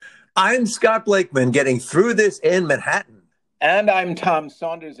I'm Scott Blakeman, getting through this in Manhattan. And I'm Tom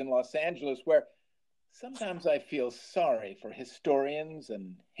Saunders in Los Angeles, where sometimes I feel sorry for historians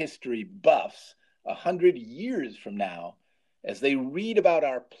and history buffs 100 years from now as they read about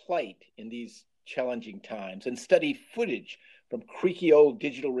our plight in these challenging times and study footage from creaky old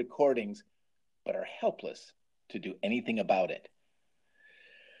digital recordings, but are helpless to do anything about it.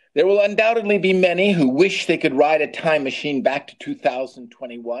 There will undoubtedly be many who wish they could ride a time machine back to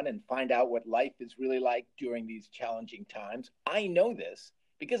 2021 and find out what life is really like during these challenging times. I know this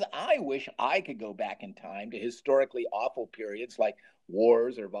because I wish I could go back in time to historically awful periods like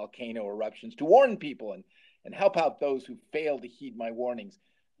wars or volcano eruptions to warn people and help out those who fail to heed my warnings.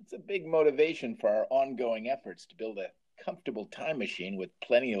 It's a big motivation for our ongoing efforts to build a comfortable time machine with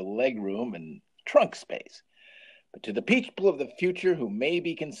plenty of legroom and trunk space. But to the people of the future who may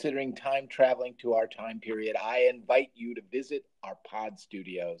be considering time traveling to our time period, I invite you to visit our pod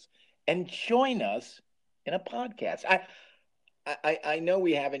studios and join us in a podcast. I know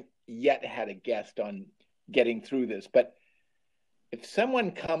we haven't yet had a guest on Getting Through This, but if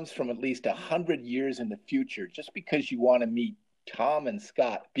someone comes from at least 100 years in the future, just because you want to meet Tom and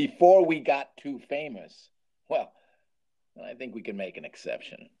Scott before we got too famous, well, I think we can make an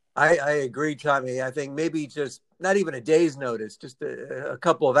exception. I agree, Tommy. I think maybe just not even a day's notice, just a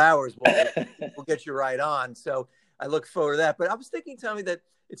couple of hours, we'll get you right on. So I look forward to that. But I was thinking, Tommy, that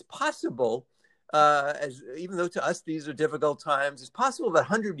it's possible, as even though to us these are difficult times, it's possible that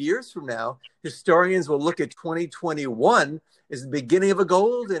 100 years from now, historians will look at 2021 as the beginning of a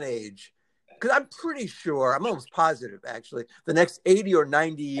golden age. Because I'm pretty sure, I'm almost positive, actually, the next 80 or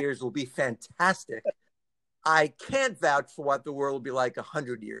 90 years will be fantastic. I can't vouch for what the world will be like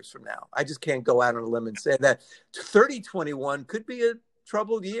 100 years from now. I just can't go out on a limb and say that 3021 could be a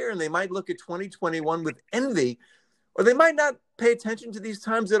troubled year, and they might look at 2021 with envy, or they might not pay attention to these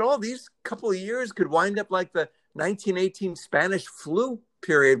times at all. These couple of years could wind up like the 1918 Spanish flu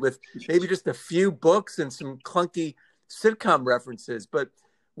period with maybe just a few books and some clunky sitcom references. But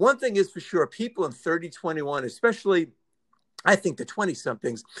one thing is for sure, people in 3021, especially I think the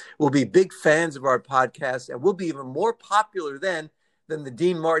 20-somethings will be big fans of our podcast and will be even more popular then than the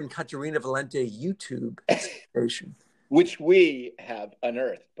Dean Martin Caterina Valente YouTube station. Which we have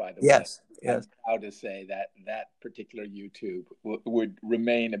unearthed, by the way. Yes. I'm proud to say that particular YouTube would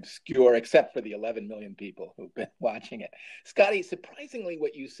remain obscure, except for the 11 million people who've been watching it. Scotty, surprisingly,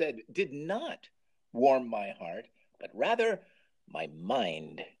 what you said did not warm my heart, but rather my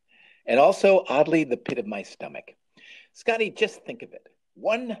mind. And also, oddly, the pit of my stomach. Scotty, just think of it.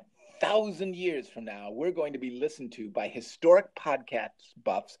 1,000 years from now, we're going to be listened to by historic podcast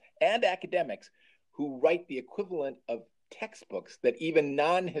buffs and academics who write the equivalent of textbooks that even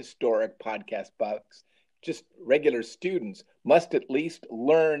non-historic podcast buffs, just regular students, must at least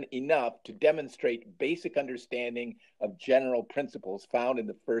learn enough to demonstrate basic understanding of general principles found in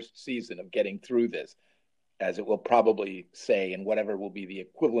the first season of Getting Through This, as it will probably say in whatever will be the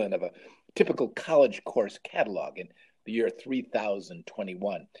equivalent of a typical college course catalog in the year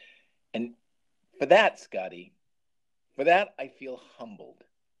 3021. And for that, Scotty, for that, I feel humbled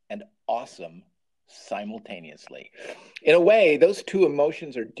and awesome simultaneously. In a way, those two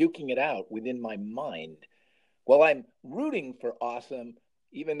emotions are duking it out within my mind. While I'm rooting for awesome,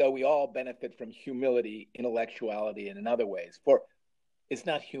 even though we all benefit from humility, intellectuality, and in other ways, for is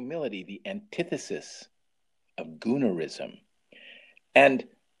not humility the antithesis of goonerism? And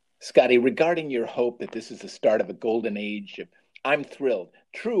Scotty, regarding your hope that this is the start of a golden age, I'm thrilled.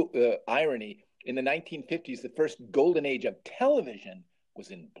 True irony, in the 1950s, the first golden age of television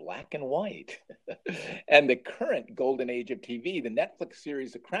was in black and white. And the current golden age of TV, the Netflix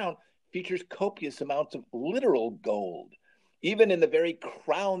series The Crown, features copious amounts of literal gold, even in the very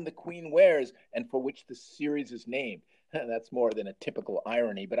crown the Queen wears and for which the series is named. That's more than a typical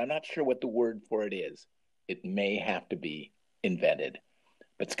irony, but I'm not sure what the word for it is. It may have to be invented.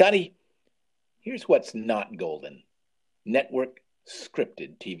 But Scotty, here's what's not golden. Network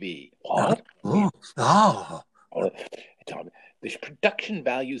scripted TV. What? The production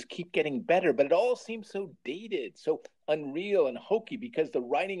values keep getting better, but it all seems so dated, so unreal and hokey because the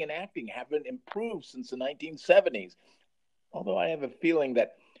writing and acting haven't improved since the 1970s. Although I have a feeling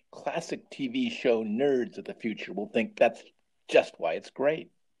that classic TV show nerds of the future will think that's just why it's great.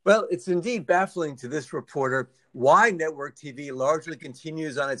 Well, it's indeed baffling to this reporter why network TV largely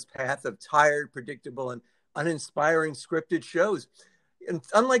continues on its path of tired, predictable, and uninspiring scripted shows. And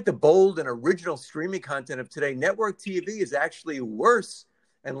unlike the bold and original streaming content of today, network TV is actually worse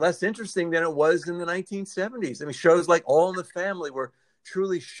and less interesting than it was in the 1970s. I mean, shows like All in the Family were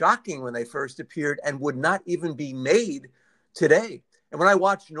truly shocking when they first appeared and would not even be made today. And when I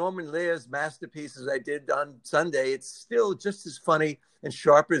watch Norman Lear's masterpiece as I did on Sunday, it's still just as funny and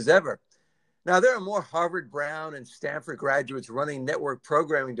sharp as ever. Now, there are more Harvard, Brown, and Stanford graduates running network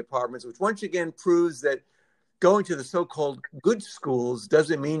programming departments, which once again proves that going to the so-called good schools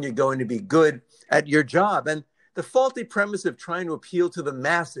doesn't mean you're going to be good at your job. And the faulty premise of trying to appeal to the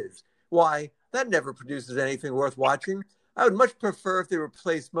masses, why, that never produces anything worth watching. I would much prefer if they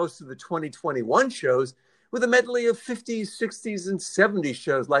replaced most of the 2021 shows with a medley of 50s, 60s, and 70s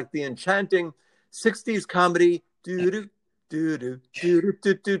shows like the enchanting 60s comedy doo-doo, doo-doo, doo-doo,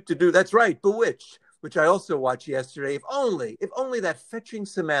 doo-doo, doo-doo. That's right, Bewitched, which I also watched yesterday. If only that fetching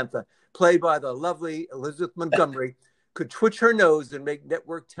Samantha, played by the lovely Elizabeth Montgomery, could twitch her nose and make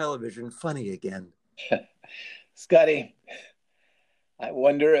network television funny again. Scotty, I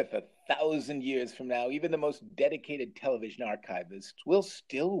wonder if 1,000 years from now, even the most dedicated television archivists will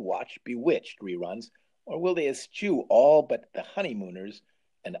still watch Bewitched reruns, or will they eschew all but The Honeymooners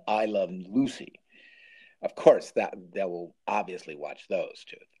and I Love Lucy? Of course, they will obviously watch those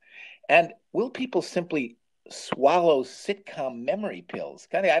too. And will people simply swallow sitcom memory pills?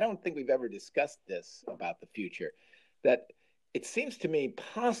 Scotty, I don't think we've ever discussed this about the future, that it seems to me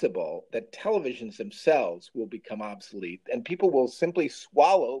possible that televisions themselves will become obsolete and people will simply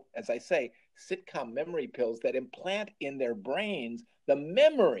swallow, as I say, sitcom memory pills that implant in their brains the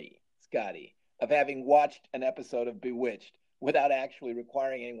memory, Scotty, of having watched an episode of Bewitched without actually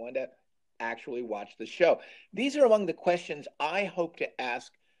requiring anyone to actually watch the show. These are among the questions I hope to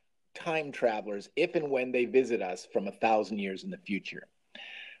ask time travelers if and when they visit us from 1,000 years in the future.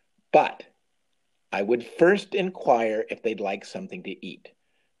 But I would first inquire if they'd like something to eat,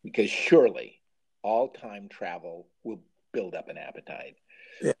 because surely all time travel will build up an appetite.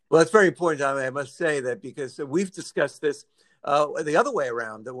 Yeah. Well, that's very important, Tommy. I must say that because we've discussed this the other way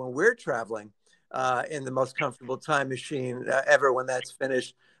around, that when we're traveling in the most comfortable time machine ever, when that's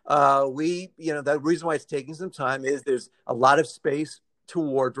finished, the reason why it's taking some time is there's a lot of space to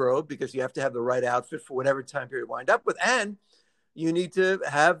wardrobe because you have to have the right outfit for whatever time period you wind up with. And you need to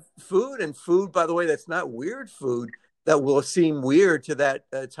have food, and food, by the way, that's not weird food that will seem weird to that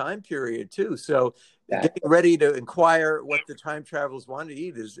time period too. So getting ready to inquire what the time travelers want to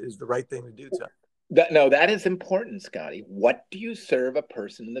eat is the right thing to do, Tom. That is important, Scotty. What do you serve a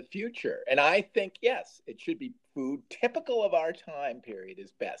person in the future? And I think, yes, it should be food typical of our time period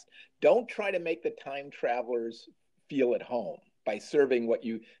is best. Don't try to make the time travelers feel at home by serving what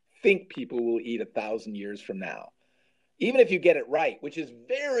you think people will eat 1,000 years from now. Even if you get it right, which is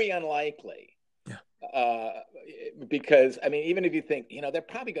very unlikely. Yeah. Because, I mean, even if you think, they're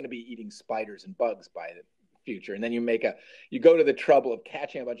probably going to be eating spiders and bugs by the future. And then you go to the trouble of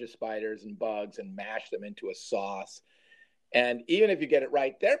catching a bunch of spiders and bugs and mash them into a sauce. And even if you get it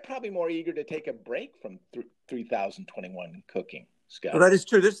right, they're probably more eager to take a break from 3021 cooking. Scott. Well, that is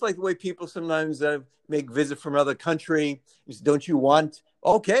true. This is like the way people sometimes make visit from another country. Don't you want,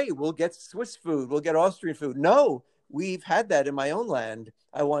 okay, we'll get Swiss food. We'll get Austrian food. No, we've had that in my own land.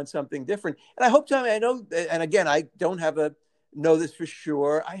 I want something different. And I hope, Tommy, I know, and again, I don't know this for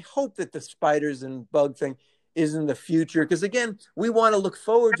sure. I hope that the spiders and bug thing is in the future. Because again, we want to look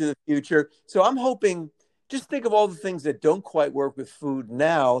forward to the future. So I'm hoping, just think of all the things that don't quite work with food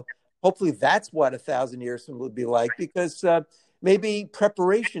now. Hopefully that's what 1,000 years from will be like, because maybe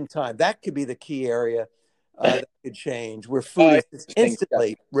preparation time, that could be the key area that could change, where food is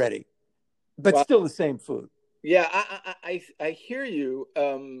instantly ready, but still the same food. Yeah, I hear you,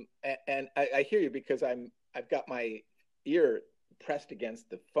 and I hear you because I've got my ear pressed against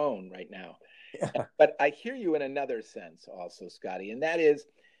the phone right now. Yeah. But I hear you in another sense also, Scotty, and that is,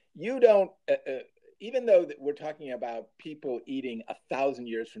 you don't. Even though we're talking about people eating 1,000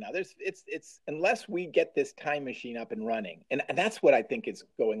 years from now, it's unless we get this time machine up and running, and that's what I think is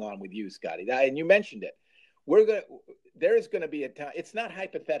going on with you, Scotty. And you mentioned it. There's going to be a time. It's not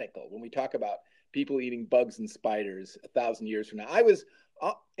hypothetical when we talk about people eating bugs and spiders 1,000 years from now. I was,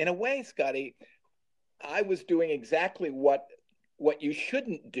 in a way, Scotty, I was doing exactly what you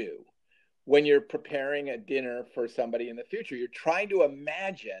shouldn't do when you're preparing a dinner for somebody in the future. You're trying to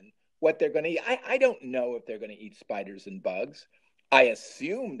imagine what they're going to eat. I don't know if they're going to eat spiders and bugs. I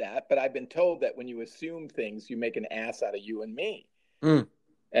assume that, but I've been told that when you assume things, you make an ass out of you and me. Mm.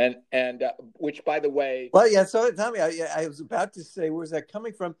 And which, by the way, well, yeah. So, Tommy, I was about to say, where's that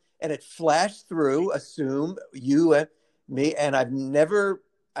coming from? And it flashed through. Assume you and me, and I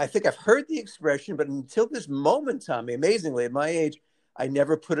think I've heard the expression, but until this moment, Tommy, amazingly, at my age, I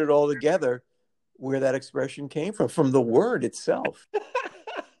never put it all together where that expression came from the word itself.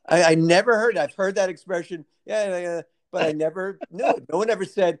 I never heard. I've heard that expression. Yeah, but I never knew it. No one ever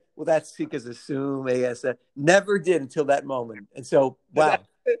said, well, that's because assume ASF. Never did until that moment. And so, wow.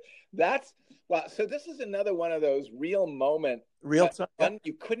 That's wow. So this is another one of those real moment. Real time.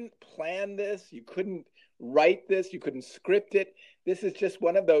 You couldn't plan this. You couldn't write this. You couldn't script it. This is just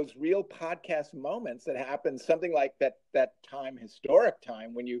one of those real podcast moments that happens. Something like that time, historic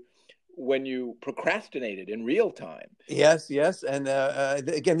time when you procrastinated in real time. Yes. And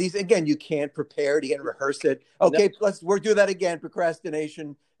again, you can't prepare it. You can't rehearse it. Okay, no. We'll do that again.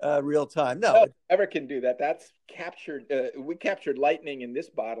 Procrastination, real time. No, never can do that. That's captured. We captured lightning in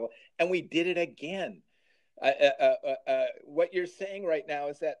this bottle, and we did it again. What you're saying right now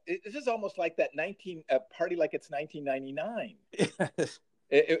is that this is almost like that party like it's 1999.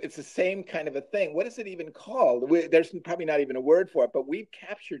 It's the same kind of a thing. What is it even called? There's probably not even a word for it, but we've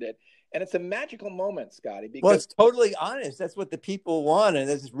captured it. And it's a magical moment, Scotty. Well, it's totally honest. That's what the people want. And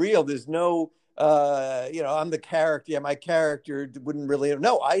it's real. There's no, I'm the character. Yeah, my character wouldn't really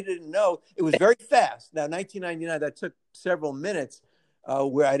know. I didn't know. It was very fast. Now, 1999, that took several minutes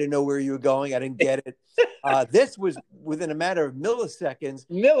where I didn't know where you were going. I didn't get it. This was within a matter of milliseconds.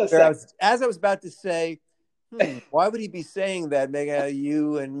 As I was about to say, why would he be saying that, Mega,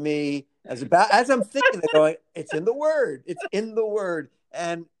 you and me? As I'm thinking, going, it's in the word. It's in the word.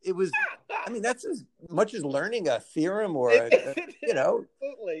 And it was, that's as much as learning a theorem or,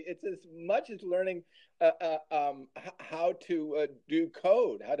 Absolutely. It's as much as learning how to do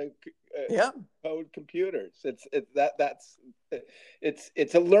code, how to code computers.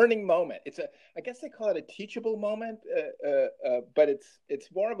 It's a learning moment. I guess they call it a teachable moment, but it's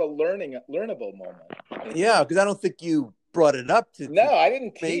more of a learnable moment. Yeah, because I don't think you brought it up to. No, I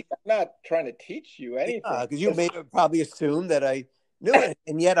didn't teach. I'm not trying to teach you anything. Because you may probably assume that I knew it,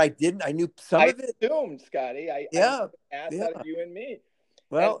 and yet I didn't. I knew some of it. I assumed, Scotty. I asked out of you and me.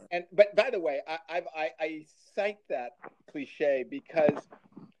 Well, but by the way, I cite that cliche because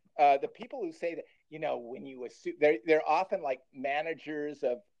the people who say that, when you assume, they're often like managers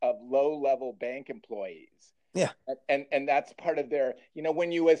of low-level bank employees. Yeah. And that's part of their,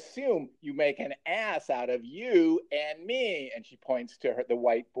 when you assume, you make an ass out of you and me. And she points to the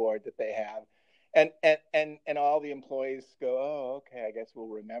whiteboard that they have. And all the employees go, oh, okay, I guess we'll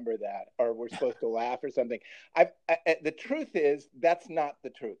remember that, or we're supposed to laugh or something. The truth is, that's not the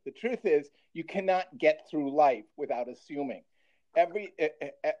truth. The truth is, you cannot get through life without assuming.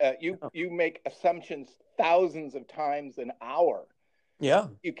 You make assumptions thousands of times an hour. Yeah.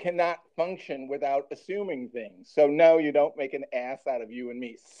 You cannot function without assuming things. So no, you don't make an ass out of you and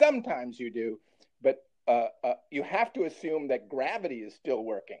me. Sometimes you do, but you have to assume that gravity is still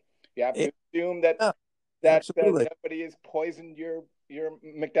working. You have to assume that nobody has poisoned your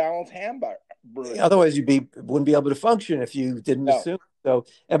McDonald's hamburger. Otherwise, wouldn't be able to function if you didn't assume. So,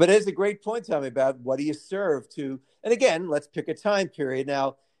 but it is a great point, Tommy, about what do you serve to. And again, let's pick a time period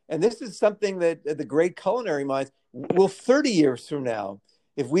now. And this is something that the great culinary minds will 30 years from now.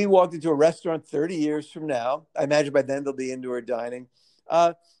 If we walked into a restaurant 30 years from now, I imagine by then there'll be indoor dining.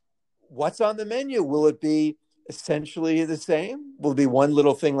 What's on the menu? Will it be essentially the same? Will it be one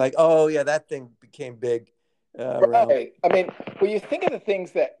little thing like, oh yeah, that thing became big? Right. I mean, when you think of the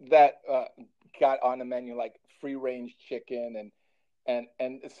things that got on the menu, like free range chicken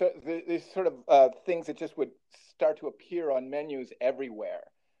and so these sort of things that just would start to appear on menus everywhere,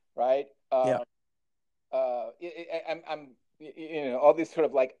 right? Yeah. I'm all these sort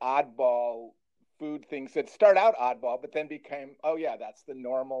of like oddball food things that start out oddball, but then became, oh yeah, that's the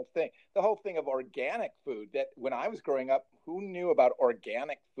normal thing. The whole thing of organic food, that when I was growing up, who knew about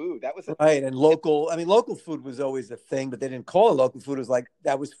organic food? That was right. And local food was always a thing, but they didn't call it local food. It was like,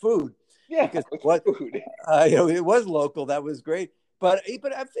 that was food. Yeah, because it was food. It was local. That was great. But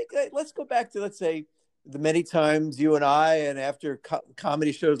I think let's go back to, let's say, the many times you and I, and after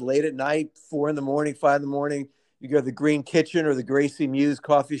comedy shows late at night, 4 a.m, 5 a.m, you go to the Green Kitchen or the Gracie Muse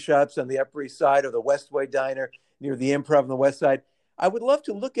coffee shops on the Upper East Side, or the Westway Diner near the Improv on the West Side. I would love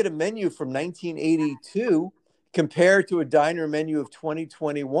to look at a menu from 1982 compared to a diner menu of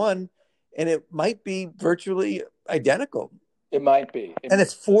 2021, and it might be virtually identical. It might be. And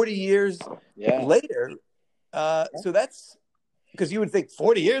it's 40 years later. So that's because you would think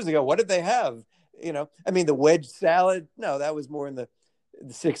 40 years ago, what did they have? The wedge salad. No, that was more in the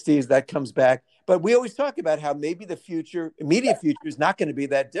 60s. That comes back. But we always talk about how maybe the immediate future is not going to be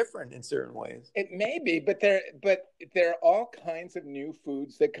that different in certain ways. It may be, but there are all kinds of new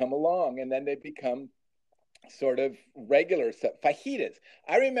foods that come along, and then they become sort of regular stuff. Fajitas.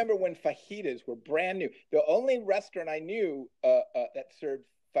 I remember when fajitas were brand new. The only restaurant I knew that served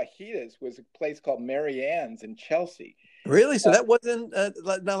fajitas was a place called Mary Ann's in Chelsea. Really? So that wasn't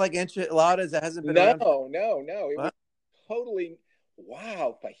not like enchiladas? That hasn't been around? No. totally,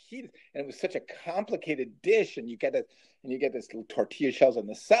 wow, fajitas. And it was such a complicated dish. And you get this little tortilla shells on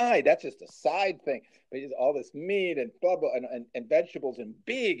the side. That's just a side thing. But just all this meat and blah, blah, and vegetables and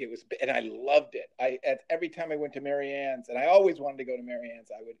big. And I loved it. Every time I went to Mary Ann's, and I always wanted to go to Mary Ann's,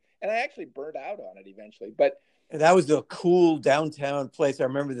 and I actually burned out on it eventually. But and that was a cool downtown place. I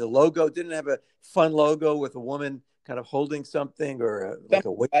remember the logo didn't have a fun logo with a woman kind of holding something or like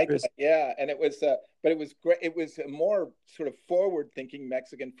a waitress. Yeah, and it was, but it was great. It was a more sort of forward-thinking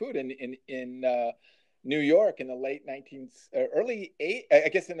Mexican food in New York in the late 19th, I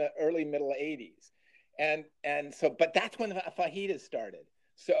guess in the early middle 80s, and so, but that's when fajitas started.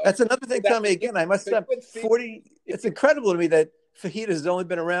 So that's another thing. Tell me again. I must have 40. It's incredible to me that fajitas has only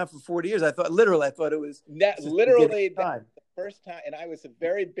been around for 40 years. I thought it was literally the first time. And I was a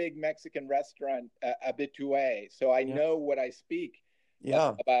very big Mexican restaurant habitué, so I know what I speak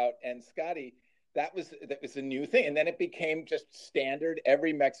about. And Scotty, that was a new thing, and then it became just standard.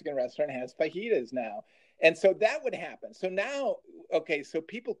 Every Mexican restaurant has fajitas now, and so that would happen. So now, okay, so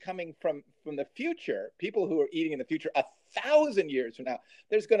people coming from the future, people who are eating in the future, 1,000 years from now,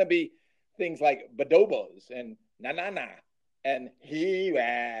 there's going to be things like badobos and na and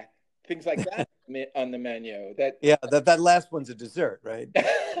hiwa, things like that on the menu. That last one's a dessert, right?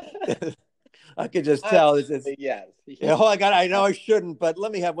 I could just tell. Yes. I know I shouldn't, but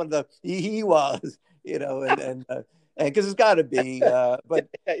let me have one of the hiwas, and because it's got to be. But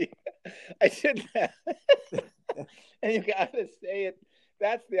I shouldn't have. And you got to say it.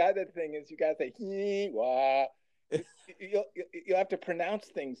 That's the other thing is you got to say hiwa. You'll have to pronounce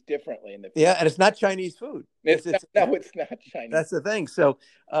things differently in the future. Yeah, and it's not Chinese food. It's not Chinese. That's the thing. So,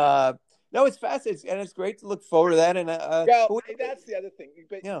 no, it's fascinating, and it's great to look forward to that. And that's the other thing.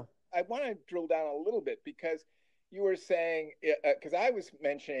 But yeah, I want to drill down a little bit because you were saying, because I was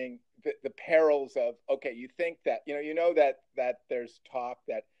mentioning the perils of, okay, you think that that there's talk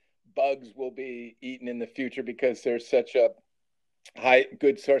that bugs will be eaten in the future because there's such a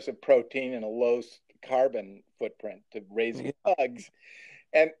good source of protein and a low carbon footprint to raising bugs,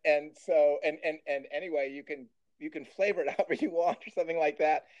 and so anyway, you can flavor it however you want or something like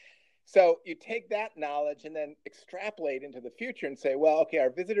that. So you take that knowledge and then extrapolate into the future and say, well, okay,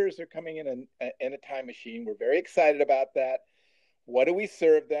 our visitors are coming in a time machine. We're very excited about that. What do we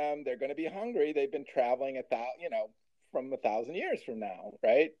serve them? They're going to be hungry. They've been traveling from 1,000 years from now,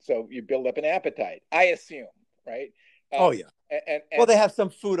 right? So you build up an appetite, I assume, right? Oh yeah. And well, they have some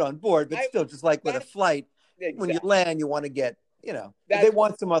food on board, but still, just like with a flight, when you land, you want to get, they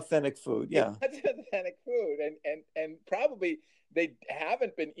want some authentic food. Yeah, that's authentic food, and probably they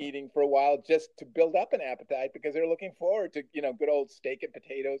haven't been eating for a while just to build up an appetite because they're looking forward to good old steak and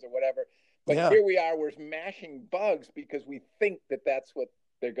potatoes or whatever. But here we are, we're mashing bugs because we think that that's what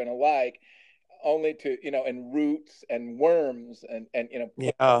they're going to like, only to and roots and worms and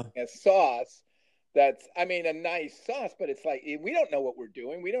a sauce. That's, I mean, a nice sauce, but it's like, we don't know what we're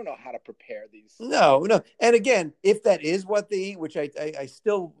doing. We don't know how to prepare these. No. And again, if that is what they eat, which I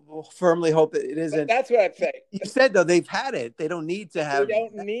still firmly hope that it isn't. But that's what I'm saying. You said, though, they've had it. They don't need to have. They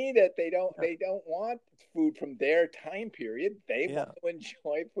don't need it. They don't want food from their time period. They want to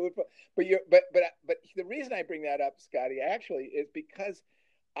enjoy food. But the reason I bring that up, Scotty, actually, is because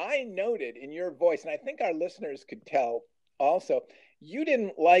I noted in your voice, and I think our listeners could tell also, you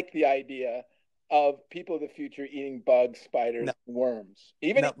didn't like the idea of people of the future eating bugs, spiders, worms,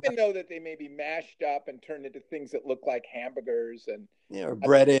 even though that they may be mashed up and turned into things that look like hamburgers and or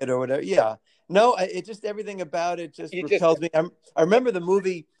breaded or whatever. Yeah, no, it just everything about it just repels me. I remember the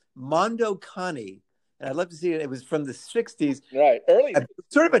movie Mondo Cane, and I'd love to see it. It was from the '60s, right? Early,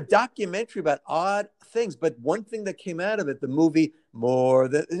 sort of a documentary about odd things. But one thing that came out of it, the movie,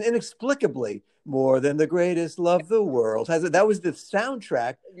 inexplicably more than the greatest love the world has. That was the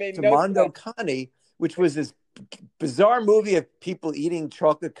soundtrack to Mondo Cane, which was this bizarre movie of people eating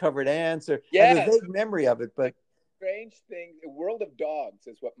chocolate covered ants. I have a vague memory of it, but strange thing. The World of Dogs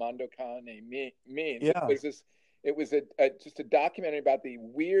is what Mondo Cane means. Yeah. It was just a documentary about the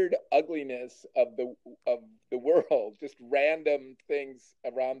weird ugliness of the world, just random things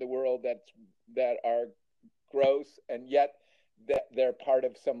around the world that are gross, and yet that they're part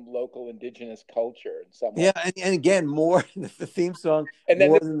of some local indigenous culture in some way. Yeah, and again, more the theme song, and then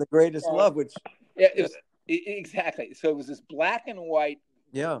more than the greatest love, which exactly. So it was this black and white,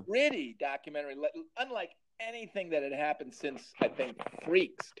 gritty documentary, unlike anything that had happened since, I think,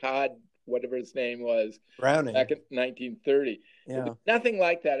 Freaks, Todd, whatever his name was, Browning, back in 1930. Yeah, nothing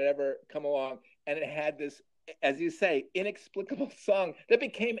like that had ever come along, and it had this, as you say, inexplicable song that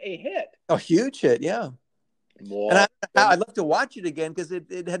became a hit. A huge hit, yeah. And More than I'd love to watch it again because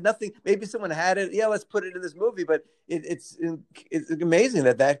it had nothing. Maybe someone had it. Yeah, let's put it in this movie. But it's amazing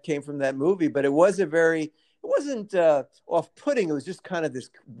that came from that movie. But it was it wasn't off-putting. It was just kind of this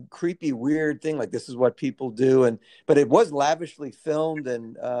creepy, weird thing. Like this is what people do. But it was lavishly filmed,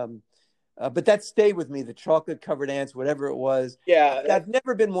 and but that stayed with me. The chocolate-covered ants, whatever it was. yeah. I've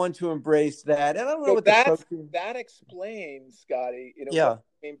never been one to embrace that, and I don't know So what the protein. that explains, Scotty. Yeah, I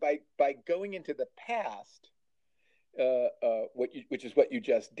mean, by going into the past, which is what you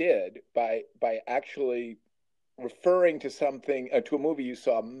just did, by actually referring to something to a movie you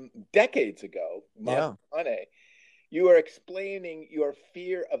saw decades ago, yeah. Montane, you are explaining your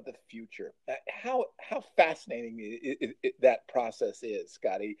fear of the future. How fascinating that process is,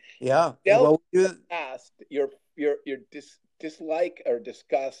 Scotty. Yeah. Delve Well, into the past, your dislike or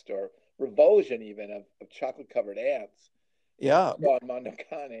disgust or revulsion even of chocolate covered ants. yeah. On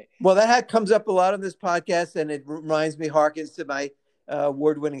Mondokane. Well, comes up a lot on this podcast, and it reminds me, harkens to my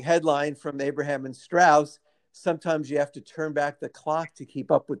award-winning headline from Abraham and Strauss. Sometimes you have to turn back the clock to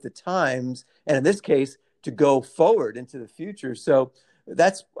keep up with the times, and in this case, to go forward into the future. So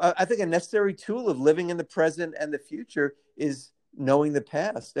that's, I think, a necessary tool of living in the present and the future is knowing the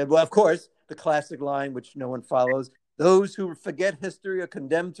past. And, well, of course, the classic line, which no one follows: "Those who forget history are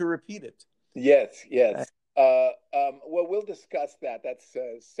condemned to repeat it." Yes, yes. Well, we'll discuss that. That's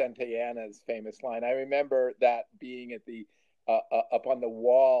Santayana's famous line. I remember that being at the up on the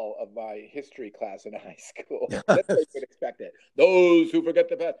wall of my history class in high school. That's what you would expect it. Those who forget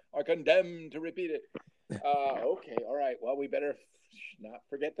the past are condemned to repeat it. Okay, all right. Well, we better not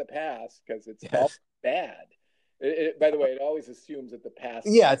forget the past because it's all bad. By the way, it always assumes that the past.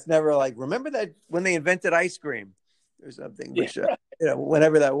 Yeah, it's never like, remember that when they invented ice cream or something, which, right.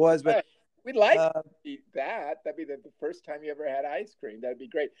 Whenever that was. But we'd like to eat that. That'd be the first time you ever had ice cream. That'd be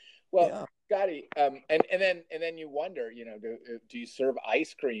great. Well, Scotty, and then you wonder, do you serve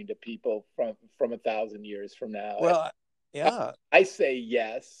ice cream to people from 1,000 years from now? Well, yeah, I say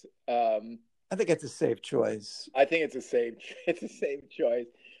yes. I think it's a safe choice. I think it's a safe choice.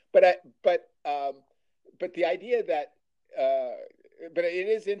 But the idea that but it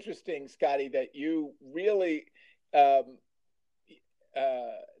is interesting, Scotty, that you really that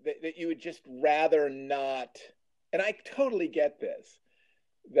you would just rather not, and I totally get this,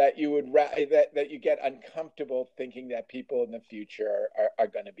 that you would that you get uncomfortable thinking that people in the future are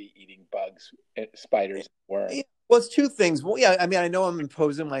going to be eating bugs, spiders, worms. Yeah, well, it's two things. Well, yeah, I mean, I know I'm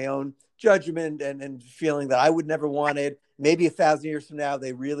imposing my own judgment and feeling that I would never want it. Maybe 1,000 years from now,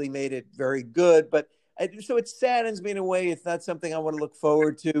 they really made it very good, but so it saddens me in a way. It's not something I want to look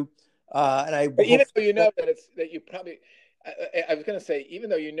forward to. But even though you know that you probably, I was going to say, even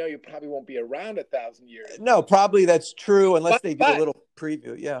though you probably won't be around 1,000 years. No, probably that's true, unless they do a little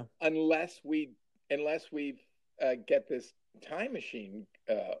preview. Yeah. Unless we get this time machine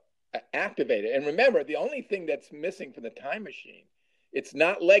activated, and remember, the only thing that's missing from the time machine, it's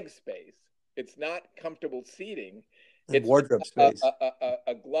not leg space, it's not comfortable seating, it's wardrobe space,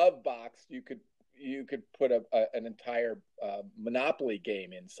 a glove box you could put an entire Monopoly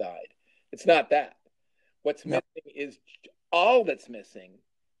game inside. It's not that. What's missing is all that's missing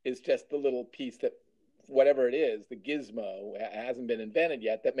is just the little piece that, whatever it is, the gizmo hasn't been invented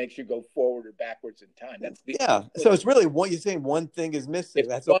yet that makes you go forward or backwards in time. That's So it's really what you're saying. One thing is missing.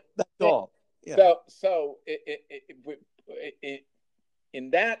 That's all. That's all. Yeah. So in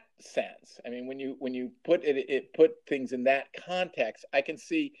that sense, I mean, when you put put things in that context, I can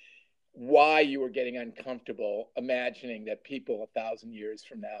see why you were getting uncomfortable imagining that people 1,000 years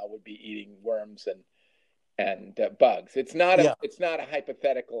from now would be eating worms and bugs. It's not a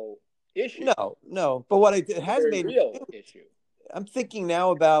hypothetical issue. No. But what it has made real issue. I'm thinking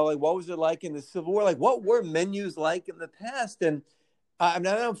now about, like, what was it like in the Civil War? Like, what were menus like in the past? And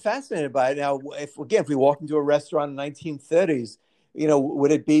I'm fascinated by it now. If we walk into a restaurant in the 1930s,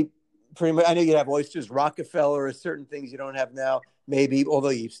 would it be pretty much? I know you'd have oysters, Rockefeller, or certain things you don't have now. Maybe, although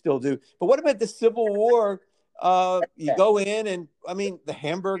you still do. But what about the Civil War? You go in, and I mean, the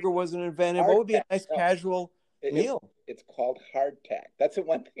hamburger wasn't invented. What would be a nice casual meal? It's called hardtack. That's the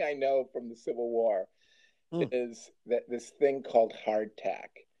one thing I know from the Civil War is that this thing called hardtack.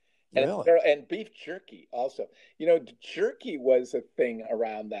 And beef jerky also. Jerky was a thing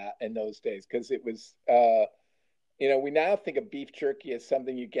around that in those days because it was, we now think of beef jerky as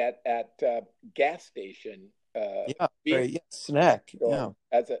something you get at gas station. Snack.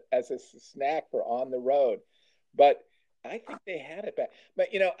 As a snack for on the road. But I think they had it back. But,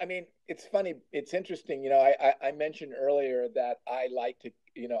 I mean, it's funny. It's interesting. I mentioned earlier that I like to,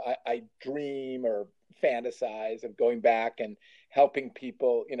 I dream or fantasize of going back and helping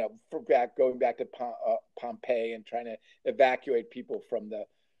people, going back to Pompeii and trying to evacuate people from the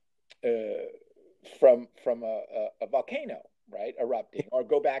from a volcano, right, erupting, or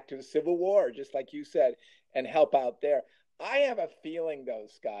go back to the Civil War, just like you said, and help out there. I have a feeling, though,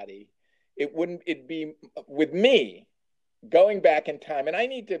 Scotty, it'd be with me going back in time, and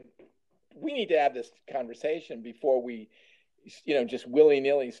we need to have this conversation before we, just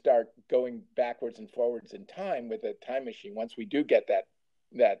willy-nilly start going backwards and forwards in time with a time machine once we do get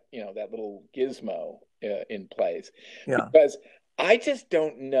that little gizmo in place. Yeah. Because I just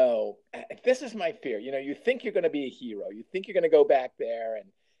don't know. This is my fear. You think you're going to be a hero. You think you're going to go back there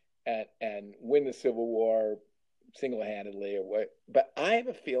and win the Civil War single-handedly or what. But I have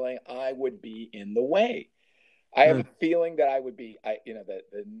a feeling I would be in the way. I have a feeling that I would be. I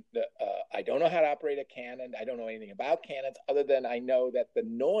don't know how to operate a cannon. I don't know anything about cannons other than I know that the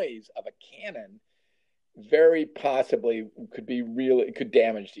noise of a cannon very possibly could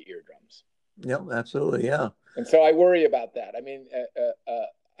damage the eardrums. Yep, absolutely, yeah. And so I worry about that. I mean,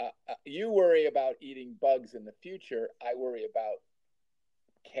 you worry about eating bugs in the future. I worry about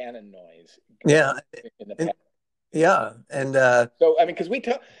cannon noise. Yeah. In the past. Yeah. And so, I mean, because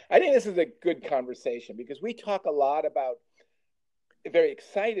I think this is a good conversation because we talk a lot about very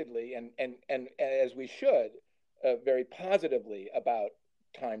excitedly and as we should, very positively about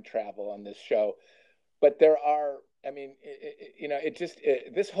time travel on this show. But there are, I mean,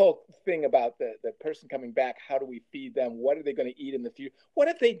 this whole thing about the person coming back, how do we feed them? What are they going to eat in the future? What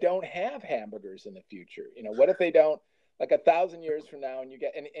if they don't have hamburgers in the future? What if they don't, like 1,000 years from now, and you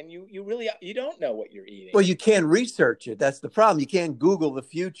get, and you really, you don't know what you're eating. Well, you can't research it. That's the problem. You can't Google the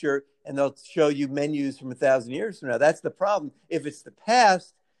future and they'll show you menus from 1,000 years from now. That's the problem. If it's the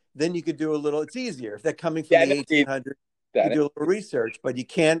past, then you could do it's easier. If they're coming from the 1800s, you could do a little research, but you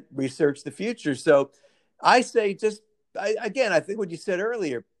can't research the future. So I say I think what you said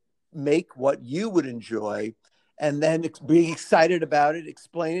earlier, make what you would enjoy and then be excited about it,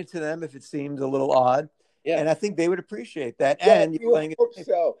 explain it to them if it seems a little odd. Yeah. And I think they would appreciate that. Yeah, and you hope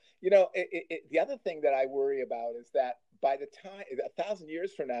so. The other thing that I worry about is that by the time 1,000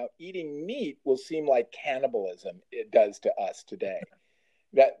 years from now, eating meat will seem like cannibalism it does to us today.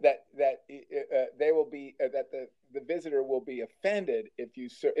 That they will be that the visitor will be offended if you.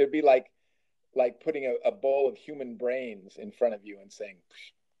 It'd be like putting a bowl of human brains in front of you and saying,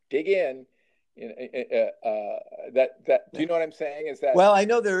 "Dig in." Do you know what I'm saying? Is that well? I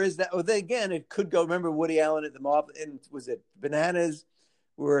know there is that. Well, again, it could go. Remember Woody Allen at the mob, and was it Bananas,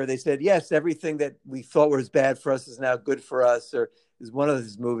 where they said yes, everything that we thought was bad for us is now good for us, or is one of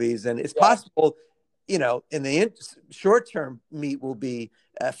his movies, and it's possible, in the short term, meat will be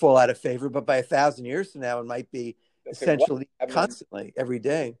fall out of favor, but by 1,000 years from now, it might be essentially constantly every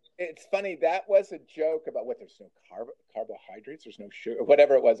day. It's funny, that was a joke about what there's no carbohydrates, there's no sugar,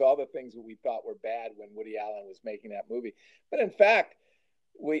 whatever it was, all the things that we thought were bad when Woody Allen was making that movie. But in fact,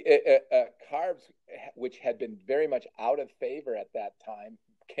 carbs, which had been very much out of favor at that time,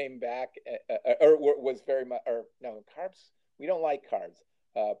 came back or was very much, or no, carbs, we don't like carbs.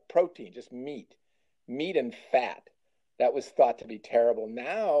 Protein, just meat and fat. That was thought to be terrible.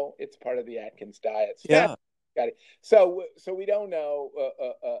 Now it's part of the Atkins diet. Yeah. Got it. So we don't know.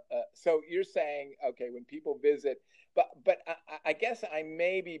 So you're saying, okay, when people visit, but I guess I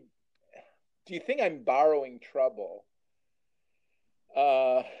may be. Do you think I'm borrowing trouble?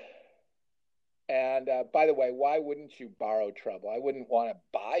 And by the way, why wouldn't you borrow trouble? I wouldn't want to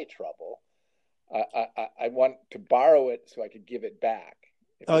buy trouble. I want to borrow it so I could give it back.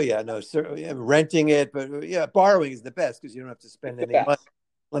 Oh yeah, no, sir. Yeah, renting it, but yeah, borrowing is the best because you don't have to spend any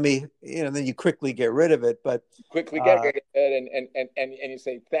money. Then you quickly get rid of it, but quickly get rid of it, and you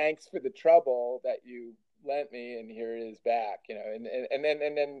say thanks for the trouble that you lent me, and here it is back, and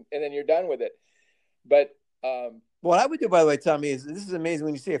then you're done with it. But what I would do, by the way, Tommy, is this is amazing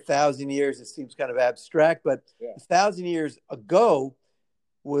when you say 1,000 years. It seems kind of abstract, but 1,000 years ago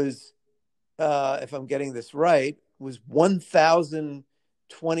was, if I'm getting this right, was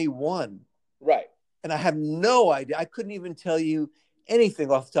 1,021. Right. And I have no idea. I couldn't even tell you anything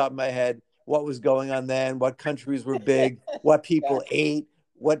off the top of my head what was going on then, what countries were big, what people ate,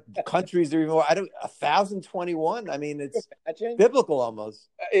 what countries there even were. 1,021. I mean, it's biblical almost.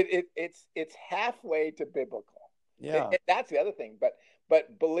 It's halfway to biblical. Yeah, that's the other thing. But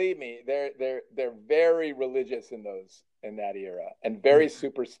believe me, they're very religious in that era and very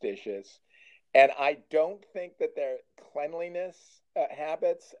superstitious. And I don't think that their cleanliness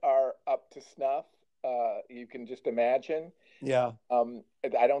habits are up to snuff. You can just imagine. Yeah.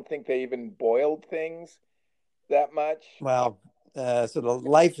 I don't think they even boiled things that much. Well, So the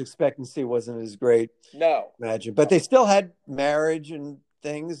life expectancy wasn't as great, No. imagine. But they still had marriage and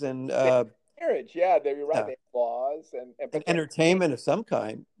things, and Marriage, yeah, you're right. yeah, They have laws and but then entertainment of some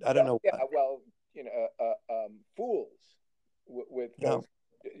kind. I don't well, know yeah, what. well, fools with No.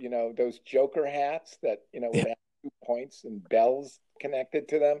 those, those Joker hats that would Yeah. have 2 points and bells connected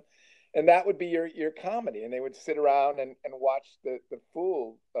to them, and that would be your comedy, and they would sit around and watch the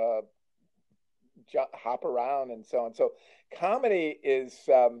fool hop around and so on. So comedy is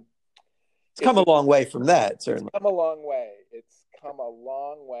It's come a long way from that, it's certainly. come a long way. It's come a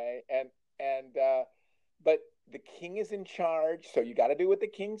long way, and but the king is in charge, so you got to do what the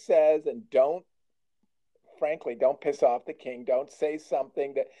king says, and frankly, don't piss off the king. Don't say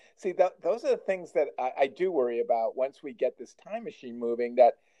something that see. Those are the things that I do worry about once we get this time machine moving.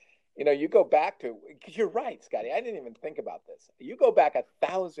 That you go back to because you're right, Scotty. I didn't even think about this. You go back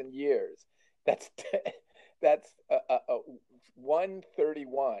 1,000 years. That's that's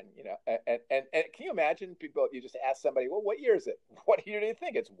 131. And can you imagine people? You just ask somebody, well, what year is it? What year do you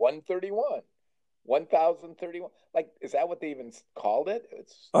think? It's 131. 1,031. Like, is that what they even called it?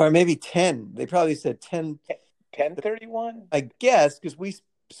 It's Or maybe 10. They probably said 10. 1031. I guess because we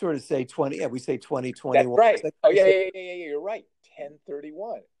sort of say 20. Yeah, we say 2021. That's right. They Oh probably yeah, say, yeah, yeah, yeah. You're right.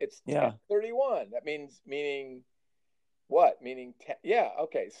 1031. It's yeah. 1031. That meaning what? Meaning 10. Yeah.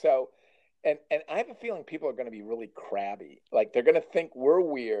 Okay. So, and I have a feeling people are going to be really crabby. Like they're going to think we're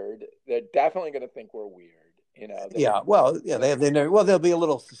weird. They're definitely going to think we're weird. Yeah, well, yeah, they know. Well, they'll be a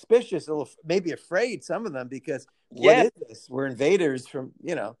little suspicious, a little maybe afraid. Some of them because what Yeah. is this? We're invaders from.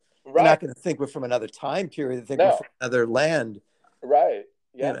 They're Right. not going to think we're from another time period. They think we're No. from another land. Right.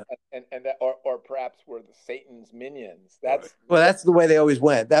 You Yeah. know. And that, or perhaps we're the Satan's minions. Well, that's the way they always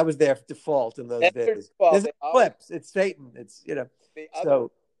went. That was their default in those days. Well, There's they no always flips. It's Satan. It's the other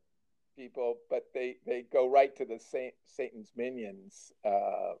so people, but they go right to the Satan's minions.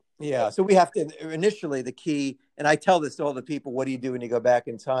 yeah. So we have to initially the key, and I tell this to all the people: what do you do when you go back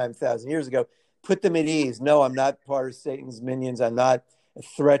in time 1,000 years ago? Put them at ease. No, I'm not part of Satan's minions. I'm not a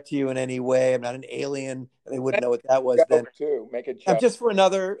threat to you in any way. I'm not an alien. They wouldn't know what that was then. Joke too. Make a I'm joke. just for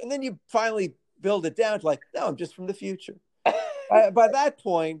another, and then you finally build it down to like, no, I'm just from the future. By that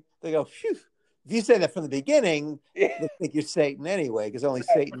point, they go, phew. If you say that from the beginning, Yeah. they think you're Satan anyway, because only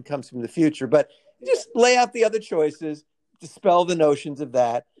Satan comes from the future. But just lay out the other choices, dispel the notions of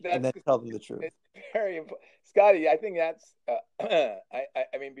that, and then tell them the truth. It's very important, Scotty. I think that's. I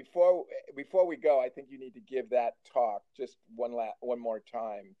mean, before we go, I think you need to give that talk just one more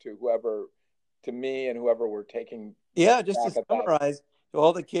time to me and whoever we're taking. Yeah, just to summarize to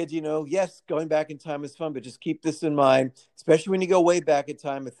all the kids, yes, going back in time is fun, but just keep this in mind, especially when you go way back in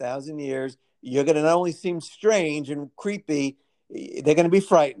time, 1,000 years. You're going to not only seem strange and creepy, they're going to be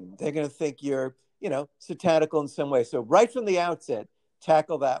frightened. They're going to think you're, satanical in some way. So right from the outset,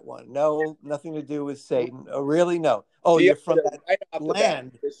 tackle that one. No, nothing to do with Satan. Oh, really? No. Oh, you're from that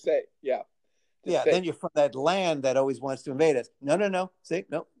land. Yeah. Yeah, then you're from that land that always wants to invade us. No. See,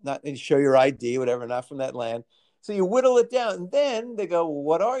 no, not and show your ID, whatever, not from that land. So you whittle it down, and then they go, well,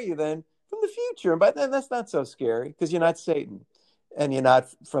 what are you then? From the future. And by then that's not so scary because you're not Satan. And you're not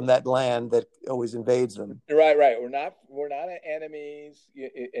from that land that always invades them. Right. We're not enemies,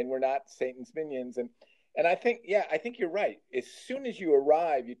 and we're not Satan's minions. And I think you're right. As soon as you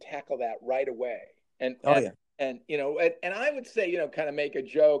arrive, you tackle that right away. And I would say, kind of make a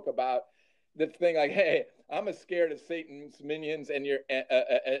joke about the thing like, hey, I'm as scared of Satan's minions and you're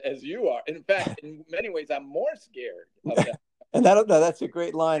as you are. In fact, in many ways, I'm more scared of them. And that's a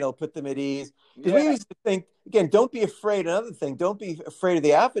great line. I'll put them at ease. Because we used to think, again, don't be afraid. Another thing, don't be afraid of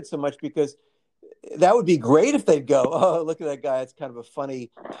the outfit so much because that would be great if they'd go, oh, look at that guy. It's kind of a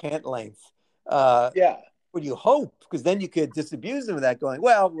funny pant length. Would you hope? Because then you could disabuse them of that going,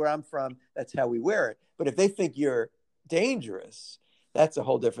 well, where I'm from, that's how we wear it. But if they think you're dangerous, that's a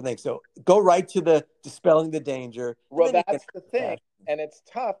whole different thing. So go right to the dispelling the danger. Well, that's the thing. And it's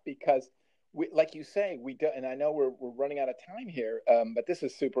tough because like you say, we do, and I know we're running out of time here, but this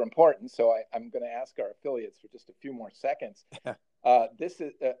is super important. So I'm going to ask our affiliates for just a few more seconds. This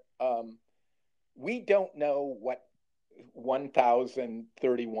is we don't know what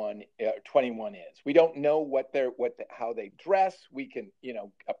 1,031 21 is. We don't know how they dress. We can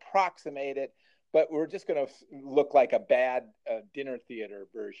approximate it, but we're just going to look like a bad dinner theater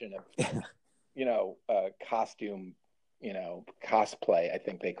version of costume. Cosplay, I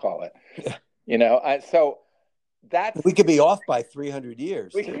think they call it. So that's we could be off by 300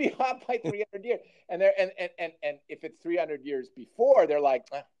 years. We could be off by 300 years, and if it's 300 years before, they're like,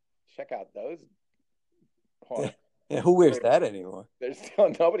 check out those points. Yeah, who wears that anymore? There's still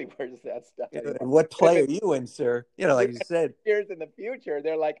nobody wears that stuff anymore. And what If play are it, you in, sir? You know, like you said. years in the future,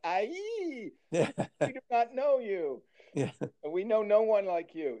 they're like, "Aye, Yeah. we do not know you. Yeah. We know no one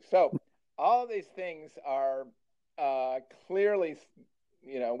like you." So all of these things are clearly,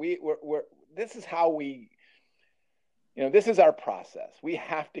 we're this is how we, this is our process. We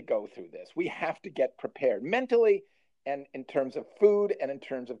have to go through this. We have to get prepared mentally, and in terms of food and in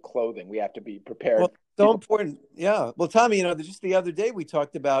terms of clothing, we have to be prepared. Well, so important. Yeah. Well, Tommy, just the other day we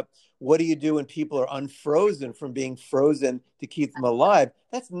talked about what do you do when people are unfrozen from being frozen to keep them alive?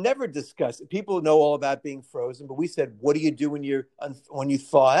 That's never discussed. People know all about being frozen, but we said, what do you do when you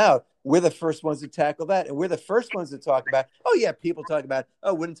thaw out? We're the first ones to tackle that. And we're the first ones to talk about, oh, yeah, people talk about,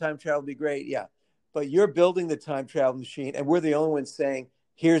 oh, wouldn't time travel be great? Yeah. But you're building the time travel machine, and we're the only ones saying,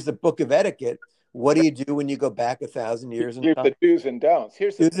 here's the book of etiquette. What do you do when you go back 1,000 years in Here's time? the do's and don'ts.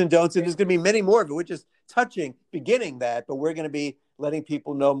 Here's the Do's and don'ts, and there's going to be many more, but we're just beginning that, but we're going to be letting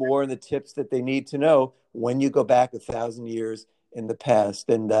people know more and the tips that they need to know when you go back 1,000 years in the past.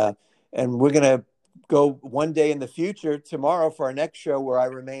 And we're going to go one day in the future tomorrow for our next show, where I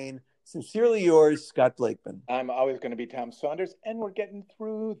remain sincerely yours, Scott Blakeman. I'm always going to be Tom Saunders, and we're getting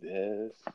through this.